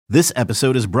This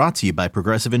episode is brought to you by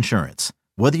Progressive Insurance.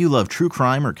 Whether you love true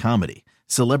crime or comedy,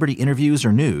 celebrity interviews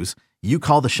or news, you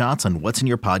call the shots on what's in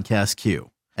your podcast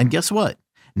queue. And guess what?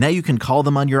 Now you can call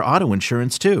them on your auto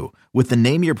insurance too with the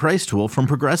Name Your Price tool from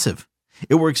Progressive.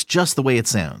 It works just the way it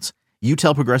sounds. You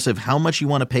tell Progressive how much you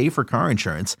want to pay for car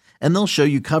insurance, and they'll show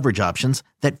you coverage options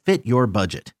that fit your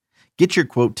budget. Get your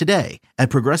quote today at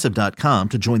Progressive.com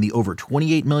to join the over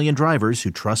 28 million drivers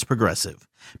who trust Progressive.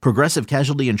 Progressive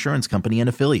Casualty Insurance Company and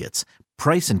Affiliates.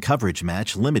 Price and coverage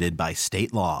match limited by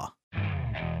state law.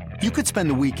 You could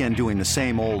spend the weekend doing the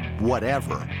same old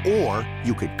whatever, or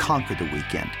you could conquer the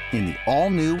weekend in the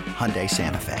all-new Hyundai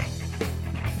Santa Fe.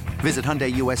 Visit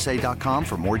HyundaiUSA.com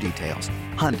for more details.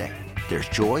 Hyundai, there's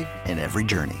joy in every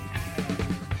journey.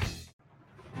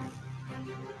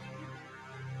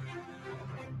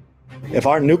 If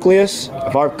our nucleus,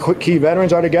 if our key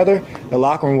veterans are together, the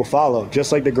locker room will follow,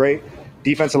 just like the great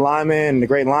defensive linemen and the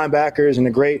great linebackers and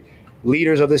the great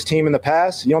leaders of this team in the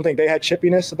past. You don't think they had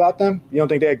chippiness about them? You don't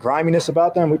think they had griminess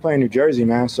about them? We play in New Jersey,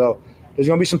 man, so there's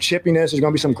going to be some chippiness, there's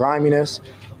going to be some griminess,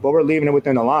 but we're leaving it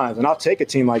within the lines, and I'll take a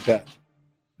team like that.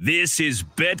 This is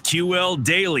BetQL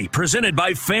Daily, presented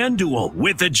by FanDuel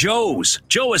with the Joes,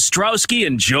 Joe Ostrowski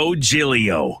and Joe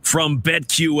Giglio from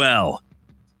BetQL.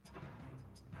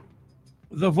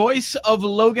 The voice of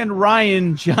Logan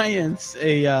Ryan, Giants,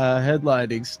 a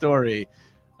headlining story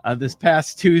this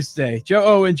past Tuesday. Joe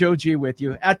O and Joe G with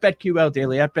you at BetQL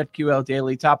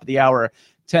Daily, top of the hour,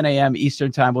 10 a.m.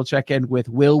 Eastern time. We'll check in with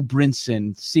Will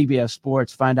Brinson, CBS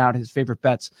Sports, find out his favorite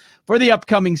bets for the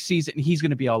upcoming season. He's going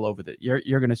to be all over it.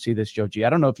 You're going to see this, Joe G. I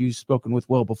don't know if you've spoken with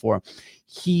Will before.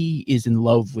 He is in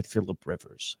love with Phillip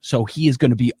Rivers. So he is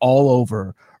going to be all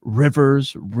over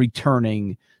Rivers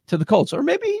returning to the Colts, or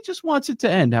maybe he just wants it to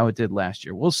end how it did last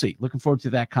year. We'll see. Looking forward to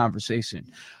that conversation.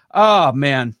 Oh,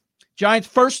 man. Giants,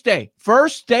 first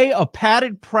day of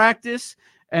padded practice.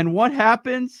 And what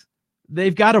happens?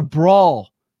 They've got a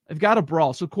brawl.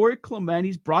 So Corey Clement,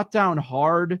 he's brought down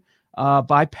hard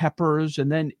by Peppers,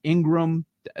 and then Ingram,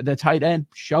 the tight end,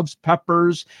 shoves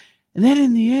Peppers. And then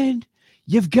in the end,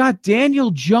 you've got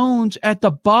Daniel Jones at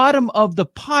the bottom of the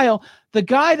pile, the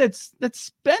guy that's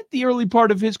spent the early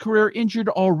part of his career injured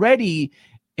already.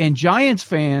 And Giants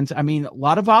fans, I mean, a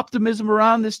lot of optimism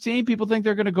around this team. People think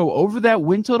they're going to go over that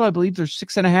win total. I believe they're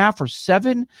 6.5 or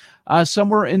 7,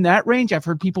 somewhere in that range. I've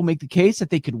heard people make the case that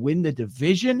they could win the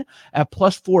division at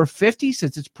plus 450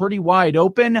 since it's pretty wide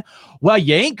open. Well,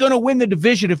 you ain't going to win the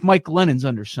division if Mike Glennon's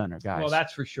under center, guys. Well,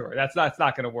 that's for sure. That's not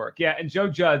going to work. Yeah, and Joe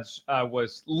Judge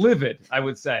was livid, I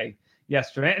would say,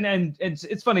 yesterday. And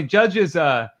it's funny. Judge is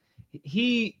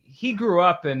he grew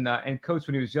up and coached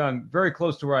when he was young, very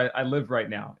close to where I live right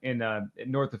now in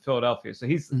north of Philadelphia. So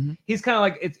he's kind of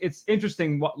like, it's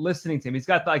interesting listening to him. He's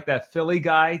got like that Philly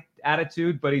guy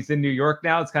attitude, but he's in New York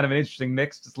now. It's kind of an interesting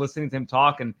mix just listening to him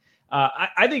talk. And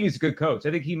I think he's a good coach.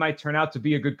 I think he might turn out to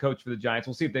be a good coach for the Giants.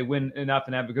 We'll see if they win enough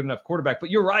and have a good enough quarterback. But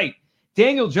you're right.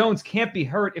 Daniel Jones can't be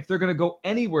hurt if they're going to go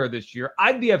anywhere this year.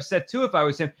 I'd be upset too if I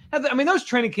was him. I mean, those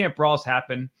training camp brawls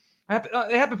happen.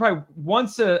 They happen probably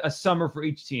once a summer for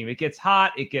each team. It gets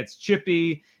hot, it gets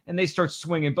chippy, and they start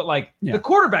swinging. But the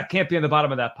quarterback can't be on the bottom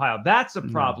of that pile. That's a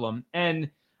problem. And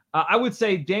I would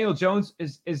say Daniel Jones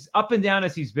is up and down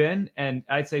as he's been, and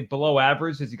I'd say below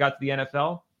average as he got to the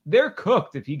NFL. They're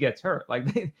cooked if he gets hurt. Like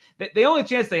the only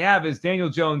chance they have is Daniel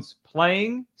Jones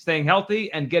playing, staying healthy,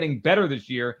 and getting better this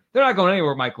year. They're not going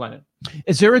anywhere with Mike Glennon.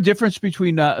 Is there a difference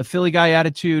between a Philly guy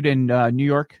attitude and New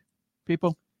York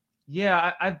people?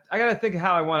 Yeah, I got to think of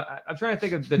how I want. I'm trying to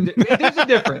think of there's a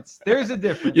difference. There's a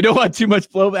difference. You don't want too much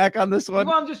blowback on this one?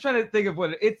 Well, I'm just trying to think of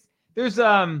what there's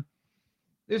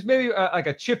maybe like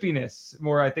a chippiness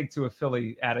more, I think, to a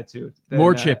Philly attitude.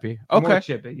 More chippy. Okay. More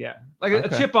chippy, yeah. Like a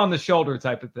chip on the shoulder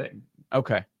type of thing.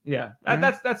 Okay. Yeah,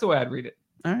 that's the way I'd read it.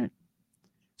 All right.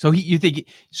 So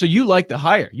you like the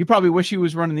hire. You probably wish he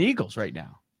was running the Eagles right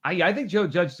now. I think Joe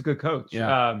Judge is a good coach.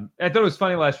 Yeah. I thought it was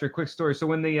funny last year. Quick story. So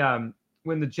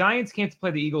when the Giants came to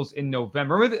play the Eagles in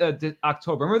November, remember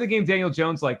October, remember the game Daniel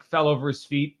Jones fell over his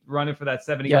feet running for that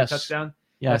 70-yard touchdown?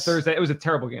 Yes. Thursday. It was a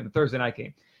terrible game, the Thursday night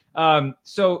game.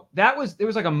 So there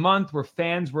was like a month where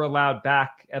fans were allowed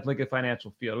back at Lincoln Financial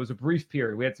Field. It was a brief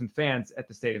period. We had some fans at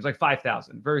the stadium. It was like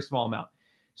 5,000, very small amount.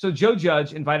 So Joe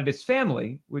Judge invited his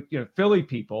family with Philly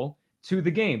people to the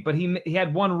game, but he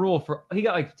had one rule he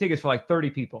got tickets for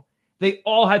 30 people. They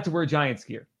all had to wear Giants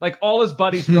gear. All his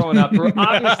buddies growing up were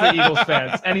obviously Eagles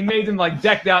fans, and he made them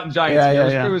decked out in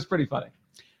Giants gear. It was pretty funny.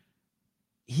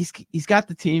 He's got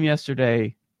the team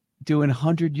yesterday doing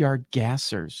 100-yard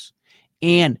gassers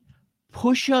and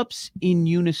push-ups in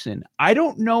unison. I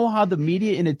don't know how the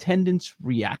media in attendance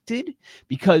reacted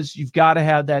because you've got to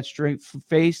have that straight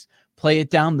face, play it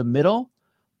down the middle.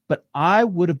 But I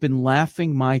would have been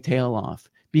laughing my tail off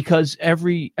because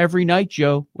every night,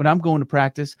 Joe, when I'm going to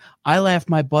practice, I laugh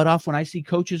my butt off when I see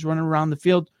coaches running around the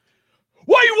field.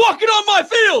 Why are you walking on my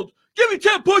field? Give me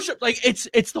 10 push-ups. Like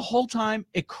it's the whole time.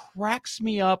 It cracks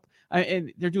me up.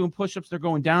 And they're doing push-ups. They're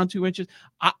going down 2 inches.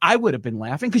 I would have been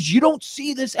laughing because you don't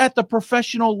see this at the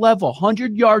professional level.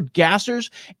 100-yard gassers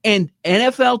and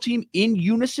NFL team in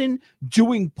unison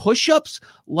doing push-ups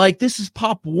like this is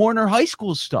Pop Warner high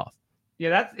school stuff.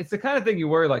 Yeah, it's the kind of thing you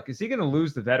worry, like, is he going to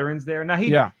lose the veterans there? Now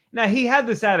he had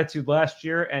this attitude last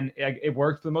year, and it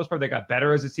worked for the most part. They got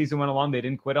better as the season went along. They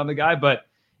didn't quit on the guy, but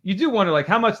you do wonder, like,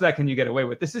 how much of that can you get away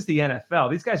with? This is the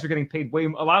NFL. These guys are getting paid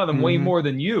a lot of them way more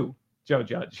than you, Joe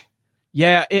Judge.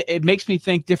 Yeah, it makes me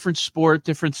think different sport,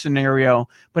 different scenario,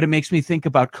 but it makes me think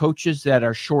about coaches that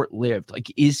are short-lived. Like,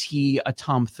 is he a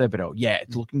Tom Thibodeau? Yeah,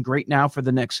 it's looking great now for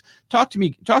the next. Talk to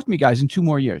me, guys, in 2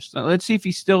 more years. Let's see if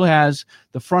he still has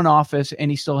the front office and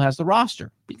he still has the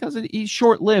roster because he's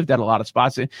short-lived at a lot of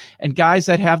spots. And guys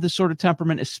that have this sort of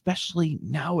temperament, especially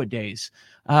nowadays,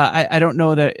 I don't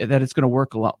know that it's going to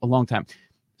work a long time.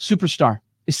 Superstar.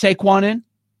 Is Saquon in?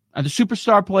 Are the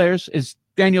superstar players? Is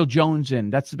Daniel Jones in?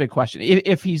 That's the big question.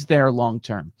 If he's there long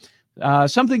term,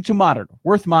 something to monitor,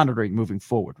 worth monitoring moving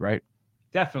forward, right?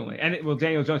 Definitely. And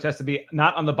Daniel Jones has to be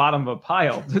not on the bottom of a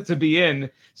pile to be in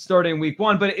starting week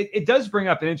 1. But it does bring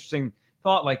up an interesting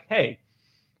thought. Like, hey,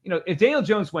 if Daniel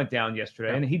Jones went down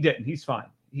yesterday, and he didn't, he's fine.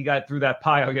 He got through that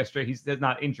pile yesterday. He's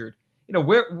not injured.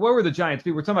 Where were the Giants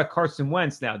be? We're talking about Carson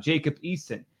Wentz now, Jacob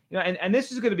Eason. And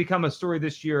this is going to become a story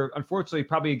this year, unfortunately,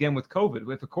 probably again with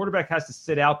COVID. If a quarterback has to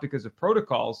sit out because of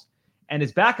protocols and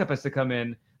his backup has to come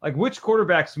in, like, which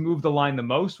quarterbacks move the line the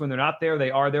most when they're not there? They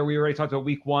are there. We already talked about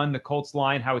week 1, the Colts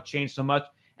line, how it changed so much.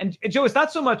 And Joe, it's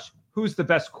not so much who's the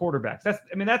best quarterbacks.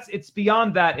 It's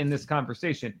beyond that in this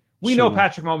conversation. We know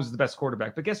Patrick Mahomes is the best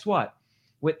quarterback, but guess what?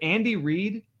 With Andy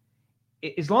Reid,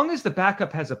 as long as the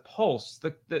backup has a pulse,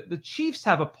 the Chiefs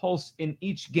have a pulse in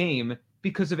each game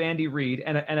because of Andy Reid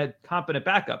and a competent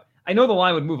backup. I know the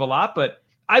line would move a lot, but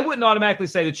I wouldn't automatically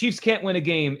say the Chiefs can't win a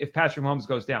game if Patrick Mahomes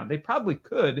goes down. They probably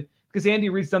could because Andy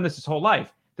Reid's done this his whole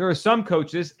life. There are some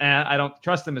coaches, and I don't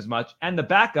trust them as much, and the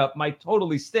backup might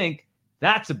totally stink.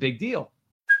 That's a big deal.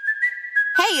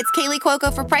 Hey, it's Kaylee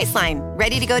Cuoco for Priceline.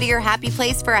 Ready to go to your happy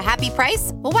place for a happy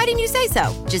price? Well, why didn't you say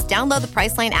so? Just download the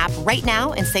Priceline app right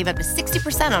now and save up to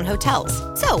 60% on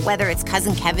hotels. So whether it's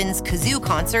Cousin Kevin's Kazoo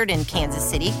Concert in Kansas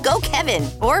City, go Kevin,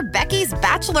 or Becky's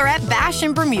Bachelorette Bash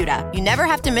in Bermuda, you never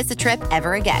have to miss a trip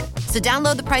ever again. So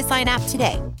download the Priceline app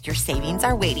today. Your savings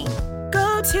are waiting.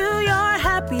 Go to your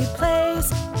happy place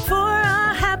for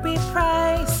a happy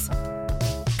price.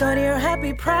 Go to your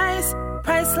happy price,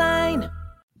 Priceline.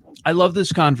 I love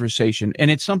this conversation,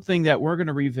 and it's something that we're going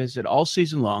to revisit all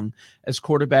season long as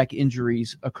quarterback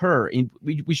injuries occur. And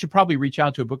we should probably reach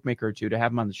out to a bookmaker or two to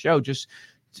have them on the show just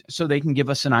so they can give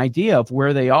us an idea of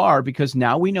where they are, because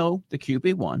now we know the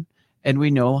QB1 and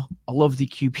we know all of the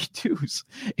QB2s.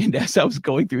 And as I was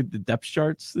going through the depth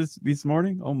charts this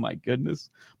morning, oh my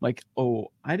goodness, I'm like, oh,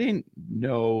 I didn't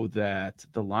know that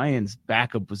the Lions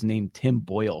backup was named Tim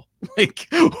Boyle. Like,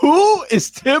 who is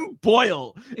Tim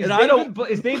Boyle?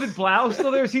 Is David Blau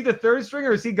still there? Is he the third string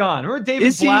or is he gone? Remember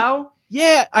David Blau?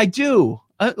 Yeah, I do.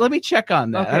 Let me check on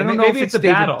that. Okay, I don't know maybe if it's a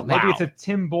David battle. Blau. Maybe it's a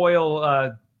Tim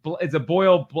Boyle. It's a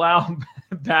Boyle Blau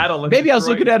battle. Maybe I was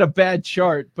looking at a bad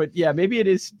chart, but yeah, maybe it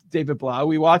is David Blau.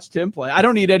 We watched him play. I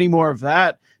don't need any more of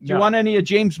that. Do you want any of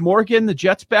James Morgan, the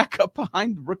Jets backup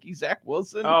behind rookie Zach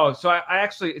Wilson? Oh, so I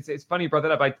actually, it's funny you brought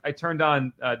that up. I turned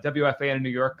on WFAN in New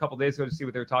York a couple days ago to see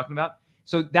what they were talking about.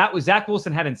 So that was Zach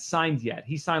Wilson hadn't signed yet.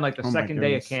 He signed like the second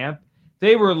day of camp.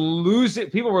 They were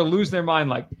losing. People were losing their mind.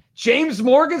 Like, James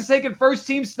Morgan's taking first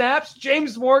team snaps.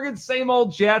 James Morgan, same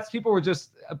old Jets. People were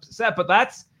just upset. But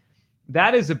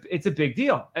it's a big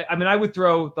deal. I mean, I would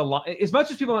throw the line, as much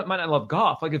as people might not love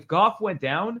Goff. Like, if Goff went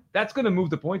down, that's going to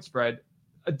move the point spread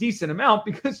a decent amount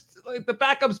because like the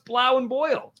backups Blau and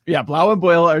Boyle. Yeah, Blau and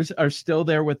Boyle are still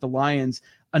there with the Lions.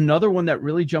 Another one that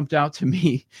really jumped out to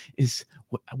me is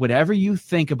whatever you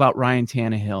think about Ryan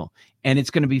Tannehill, and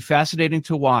it's going to be fascinating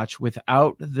to watch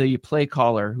without the play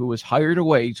caller who was hired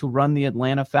away to run the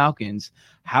Atlanta Falcons,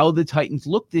 how the Titans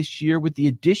look this year with the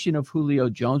addition of Julio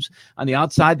Jones on the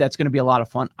outside. That's going to be a lot of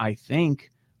fun, I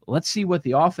think. Let's see what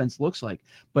the offense looks like.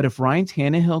 But if Ryan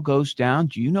Tannehill goes down,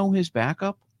 do you know his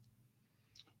backup?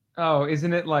 Oh,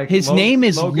 isn't it like his name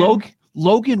is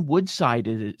Logan Woodside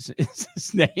is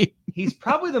his name. He's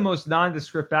probably the most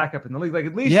nondescript backup in the league. Like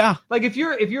at least, like if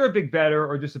you're a big bettor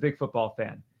or just a big football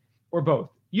fan, or both,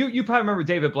 you probably remember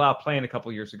David Blau playing a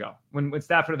couple years ago when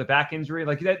Stafford had the back injury.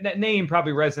 Like that name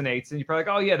probably resonates, and you're probably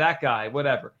like, oh yeah, that guy,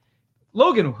 whatever.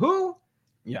 Logan, who?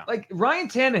 Yeah, like Ryan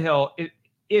Tannehill.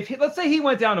 If let's say he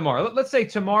went down tomorrow, let's say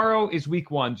tomorrow is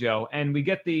week 1, Joe, and we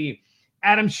get the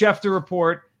Adam Schefter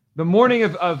report the morning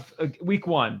of week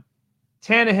 1.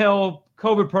 Tannehill,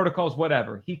 COVID protocols,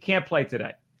 whatever. He can't play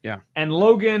today. Yeah. And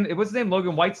Logan, what's his name?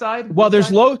 Logan Whiteside? Well,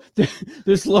 there's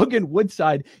Logan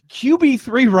Woodside.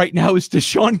 QB3 right now is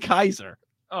Deshaun Kaiser.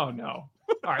 Oh, no.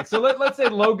 All right. So let's say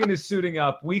Logan is suiting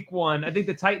up week 1. I think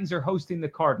the Titans are hosting the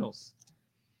Cardinals.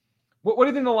 What do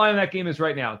you think the line of that game is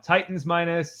right now? Titans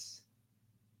minus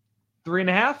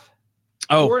 3.5?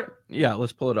 Oh, 4? Yeah.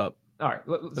 Let's pull it up. All right.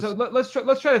 So let's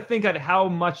try to think at how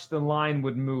much the line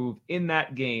would move in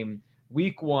that game,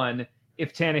 week 1,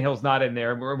 if Tannehill's not in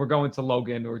there. We're going to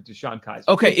Logan or Deshaun Kaiser.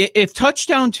 Okay, if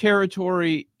touchdown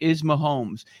territory is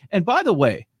Mahomes, and by the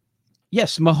way,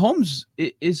 yes, Mahomes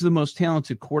is the most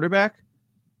talented quarterback,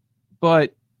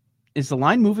 but is the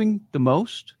line moving the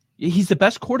most? He's the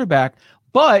best quarterback,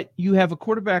 but you have a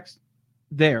quarterback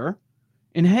there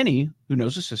in Henne who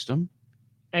knows the system.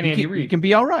 And Andy Reid. He can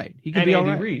be all right.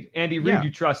 Andy Reid,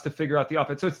 you trust to figure out the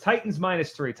offense. So it's Titans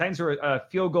minus 3. Titans are a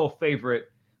field goal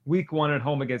favorite week 1 at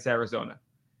home against Arizona.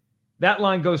 That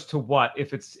line goes to what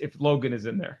if Logan is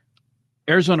in there?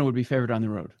 Arizona would be favored on the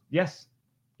road. Yes.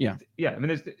 Yeah. Yeah. I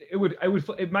mean,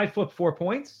 it might flip 4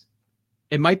 points.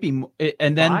 It might be,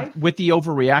 and then 5? With the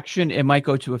overreaction, it might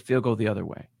go to a field goal the other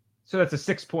way. So that's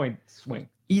a 6-point swing.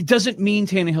 It doesn't mean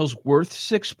Tannehill's worth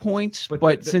 6 points,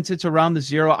 but since it's around the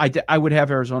 0, I would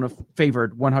have Arizona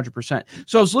favored 100%.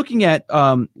 So I was looking at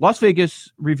Las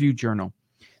Vegas Review Journal.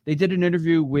 They did an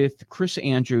interview with Chris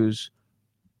Andrews,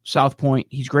 South Point.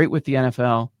 He's great with the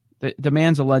NFL. The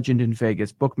man's a legend in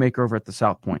Vegas, bookmaker over at the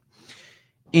South Point.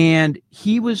 And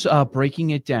he was breaking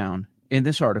it down in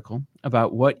this article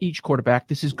about what each quarterback,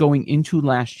 this is going into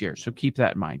last year. So keep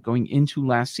that in mind, going into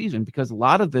last season, because a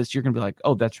lot of this, you're going to be like,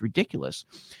 oh, that's ridiculous.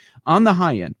 On the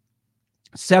high end,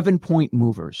 7-point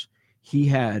movers. He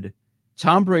had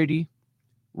Tom Brady,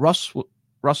 Russell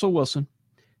Wilson,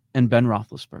 and Ben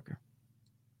Roethlisberger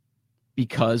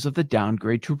because of the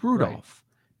downgrade to Rudolph.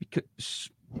 Right.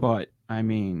 But I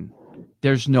mean,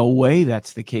 there's no way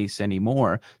that's the case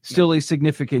anymore. Still a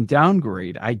significant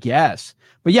downgrade, I guess.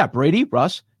 But yeah, Brady,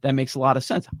 Russ, that makes a lot of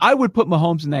sense. I would put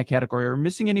Mahomes in that category. Are we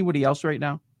missing anybody else right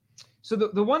now? So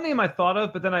the one name I thought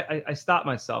of, but then I stopped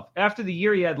myself. After the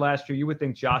year he had last year, you would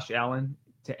think Josh Allen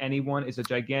to anyone is a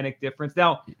gigantic difference.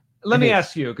 Now, let me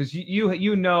ask you, because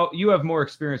you know you have more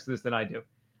experience with this than I do.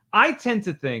 I tend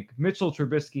to think Mitchell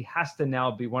Trubisky has to now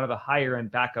be one of the higher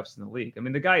end backups in the league. I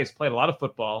mean, the guy has played a lot of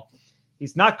football.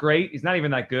 He's not great. He's not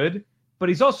even that good, but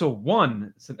he's also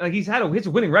won. Like he's a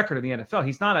winning record in the NFL.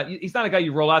 He's not a guy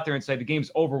you roll out there and say the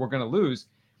game's over, we're going to lose.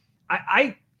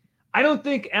 I don't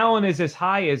think Allen is as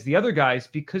high as the other guys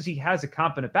because he has a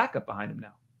competent backup behind him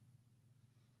now.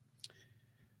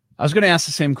 I was going to ask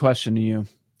the same question to you.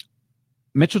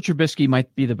 Mitchell Trubisky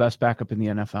might be the best backup in the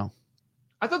NFL.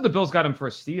 I thought the Bills got him for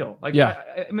a steal. Like, yeah.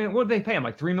 I mean, what did they pay him?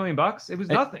 Like $3 million? It was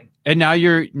nothing. And now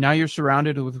you're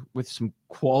surrounded with some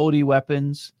quality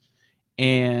weapons,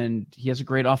 and he has a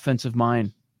great offensive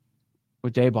mind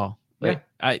with Daboll. Like,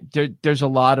 there's a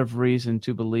lot of reason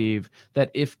to believe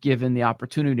that if given the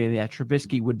opportunity, that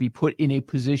Trubisky would be put in a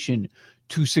position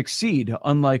to succeed.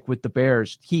 Unlike with the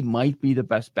Bears, he might be the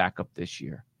best backup this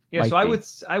year. Yeah, so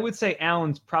I would say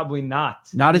Allen's probably not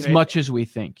as much as we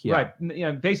think. Yeah. Right. You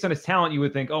know, based on his talent, you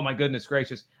would think, oh my goodness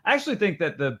gracious. I actually think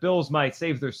that the Bills might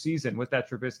save their season with that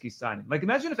Trubisky signing. Like,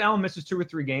 imagine if Allen misses 2 or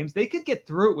 3 games, they could get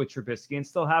through it with Trubisky and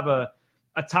still have a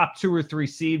top 2 or 3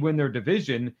 seed, win their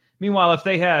division. Meanwhile, if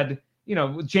they had,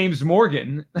 James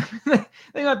Morgan,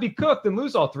 they might be cooked and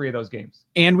lose all 3 of those games.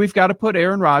 And we've got to put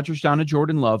Aaron Rodgers down to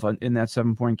Jordan Love in that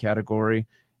 7-point category.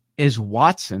 Is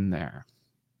Watson there?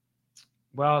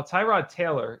 Well, Tyrod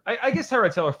Taylor, I guess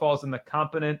Tyrod Taylor falls in the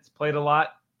competent, played a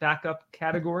lot backup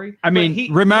category. I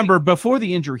mean, remember, before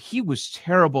the injury, he was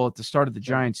terrible at the start of the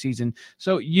Giants season.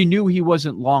 So you knew he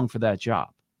wasn't long for that job.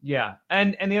 Yeah.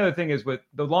 And the other thing is, with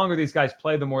the longer these guys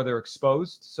play, the more they're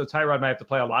exposed. So Tyrod might have to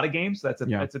play a lot of games. That's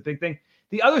a big thing.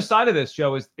 The other side of this,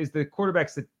 Joe, is the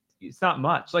quarterbacks that it's not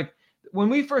much. Like, when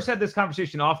we first had this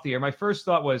conversation off the air, my first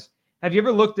thought was, have you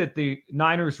ever looked at the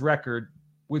Niners record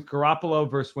with Garoppolo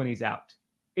versus when he's out?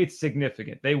 It's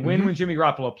significant. They win when Jimmy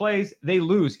Garoppolo plays. They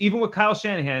lose, even with Kyle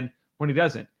Shanahan when he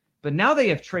doesn't. But now they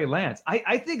have Trey Lance.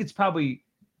 I think it's probably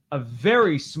a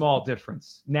very small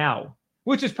difference now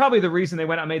which is probably the reason they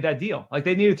went out and made that deal. Like,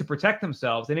 they needed to protect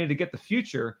themselves. They needed to get the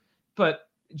future. But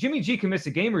Jimmy G can miss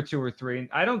a game or 2 or 3, and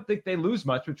I don't think they lose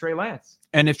much with Trey Lance.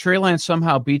 And if Trey Lance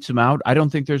somehow beats him out, I don't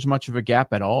think there's much of a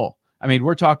gap at all. I mean,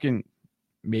 we're talking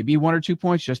maybe 1 or 2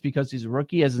 points just because he's a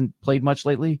rookie, hasn't played much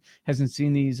lately, hasn't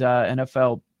seen these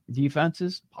NFL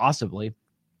defenses, possibly.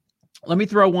 Let me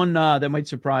throw one that might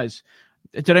surprise.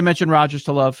 Did I mention Rodgers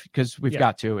to Love? Because we've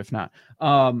got to, if not.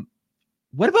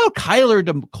 What about Kyler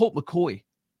to Colt McCoy?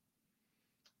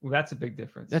 Well, that's a big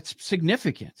difference. That's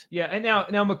significant. Yeah, and now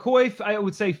McCoy, I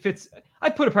would say fits.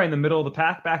 I'd put it probably in the middle of the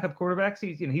pack, backup quarterbacks.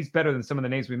 He's better than some of the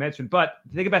names we mentioned. But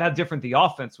think about how different the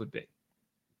offense would be.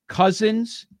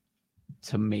 Cousins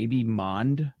to maybe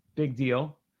Mond. Big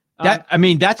deal.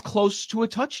 That's close to a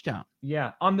touchdown.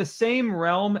 Yeah, on the same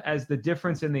realm as the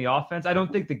difference in the offense. I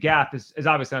don't think the gap is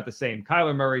obviously not the same.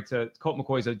 Kyler Murray to Colt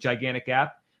McCoy is a gigantic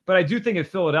gap. But I do think in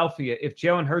Philadelphia, if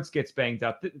Jalen Hurts gets banged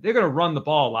up, they're going to run the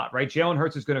ball a lot, right? Jalen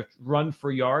Hurts is going to run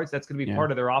for yards. That's going to be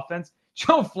part of their offense.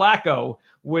 Joe Flacco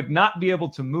would not be able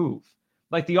to move.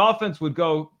 Like, the offense would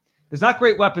go, there's not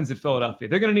great weapons at Philadelphia.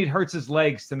 They're going to need Hurts'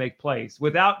 legs to make plays.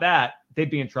 Without that,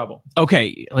 they'd be in trouble.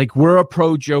 Okay, like, we're a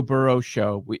pro Joe Burrow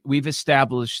show. We've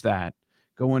established that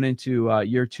going into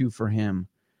year 2 for him.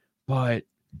 But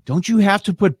don't you have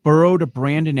to put Burrow to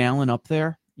Brandon Allen up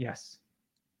there? Yes.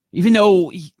 Even though,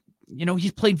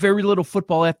 he's played very little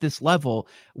football at this level,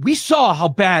 we saw how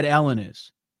bad Allen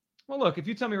is. Well, look, if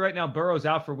you tell me right now Burrow's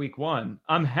out for week 1,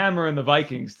 I'm hammering the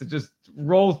Vikings to just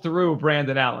roll through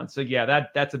Brandon Allen. So, yeah,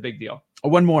 that's a big deal.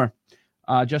 One more.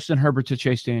 Justin Herbert to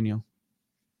Chase Daniel.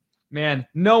 Man,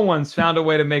 no one's found a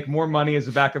way to make more money as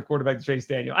a backup quarterback than Chase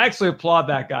Daniel. I actually applaud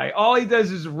that guy. All he does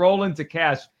is roll into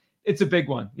cash. It's a big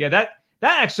one. Yeah, that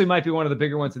actually might be one of the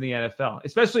bigger ones in the NFL,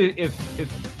 especially if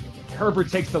Herbert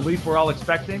takes the leap we're all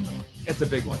expecting. It's a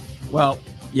big one. Well,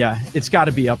 yeah, it's got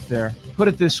to be up there. Put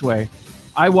it this way.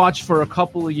 I watched for a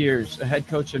couple of years a head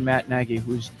coach in Matt Nagy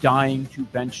who's dying to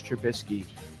bench Trubisky,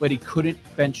 but he couldn't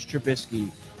bench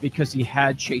Trubisky because he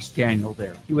had Chase Daniel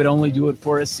there. He would only do it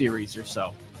for a series or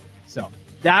so. So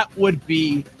that would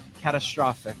be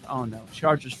catastrophic. Oh, no.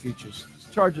 Chargers futures.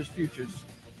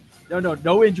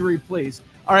 No injury, please.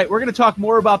 All right, we're going to talk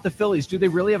more about the Phillies. Do they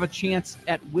really have a chance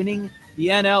at winning the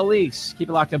NL East? Keep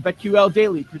it locked on BetQL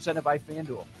Daily, presented by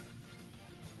FanDuel.